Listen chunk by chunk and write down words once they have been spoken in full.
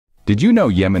Did you know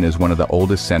Yemen is one of the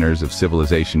oldest centers of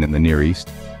civilization in the Near East?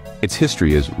 Its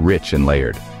history is rich and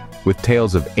layered, with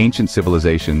tales of ancient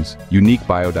civilizations, unique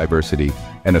biodiversity,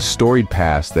 and a storied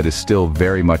past that is still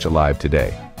very much alive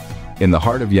today. In the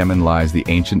heart of Yemen lies the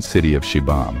ancient city of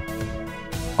Shibam,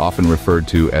 often referred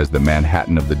to as the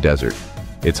Manhattan of the desert.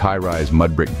 Its high-rise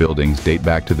mud brick buildings date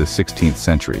back to the 16th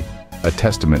century, a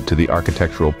testament to the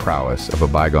architectural prowess of a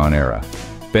bygone era.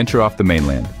 Venture off the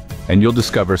mainland, and you'll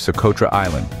discover Socotra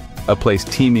Island, a place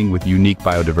teeming with unique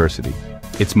biodiversity.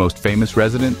 Its most famous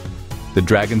resident? The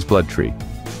dragon's blood tree,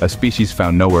 a species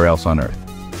found nowhere else on Earth.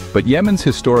 But Yemen's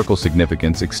historical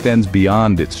significance extends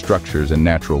beyond its structures and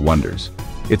natural wonders.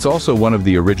 It's also one of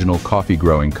the original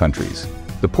coffee-growing countries.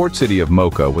 The port city of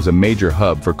Mocha was a major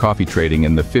hub for coffee trading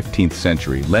in the 15th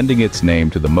century, lending its name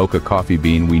to the mocha coffee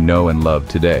bean we know and love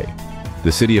today.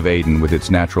 The city of Aden, with its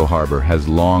natural harbor, has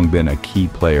long been a key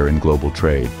player in global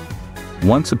trade.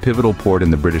 Once a pivotal port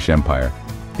in the British Empire,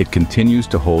 it continues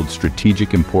to hold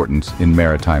strategic importance in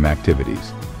maritime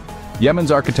activities.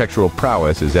 Yemen's architectural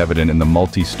prowess is evident in the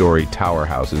multi-story tower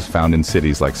houses found in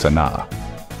cities like Sana'a.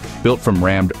 Built from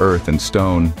rammed earth and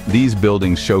stone, these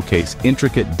buildings showcase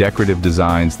intricate decorative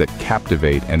designs that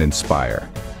captivate and inspire.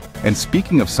 And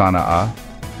speaking of Sana'a,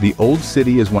 the Old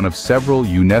City is one of several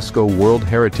UNESCO World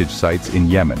Heritage Sites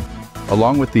in Yemen,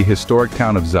 along with the historic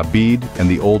town of Zabid and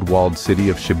the old walled city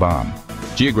of Shibam.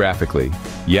 Geographically,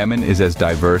 Yemen is as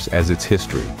diverse as its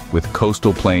history, with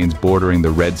coastal plains bordering the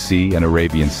Red Sea and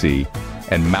Arabian Sea,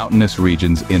 and mountainous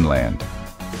regions inland.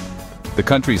 The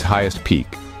country's highest peak,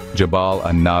 Jabal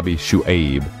an-Nabi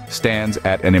Shu'aib, stands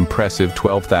at an impressive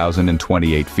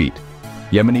 12,028 feet.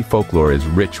 Yemeni folklore is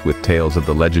rich with tales of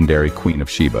the legendary Queen of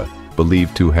Sheba,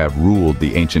 believed to have ruled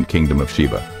the ancient kingdom of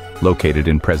Sheba, located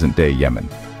in present-day Yemen.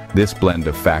 This blend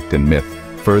of fact and myth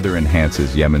further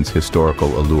enhances Yemen's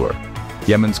historical allure.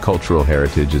 Yemen's cultural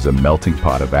heritage is a melting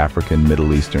pot of African,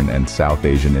 Middle Eastern, and South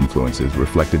Asian influences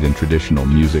reflected in traditional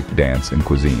music, dance, and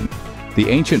cuisine. The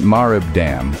Ancient Marib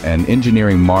Dam, an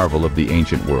engineering marvel of the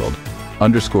ancient world,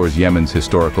 underscores Yemen's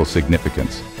historical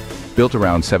significance. Built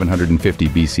around 750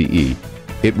 BCE,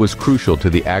 it was crucial to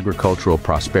the agricultural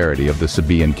prosperity of the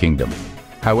Sabaean kingdom.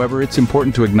 However, it's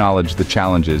important to acknowledge the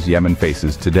challenges Yemen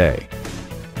faces today.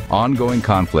 Ongoing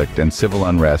conflict and civil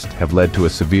unrest have led to a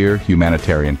severe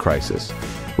humanitarian crisis,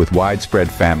 with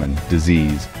widespread famine,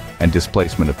 disease, and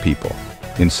displacement of people.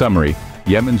 In summary,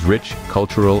 Yemen's rich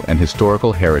cultural and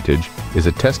historical heritage is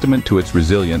a testament to its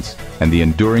resilience and the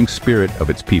enduring spirit of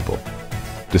its people.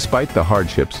 Despite the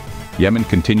hardships, Yemen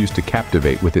continues to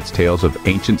captivate with its tales of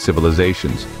ancient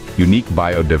civilizations, unique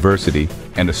biodiversity,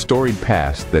 and a storied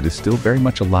past that is still very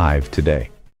much alive today.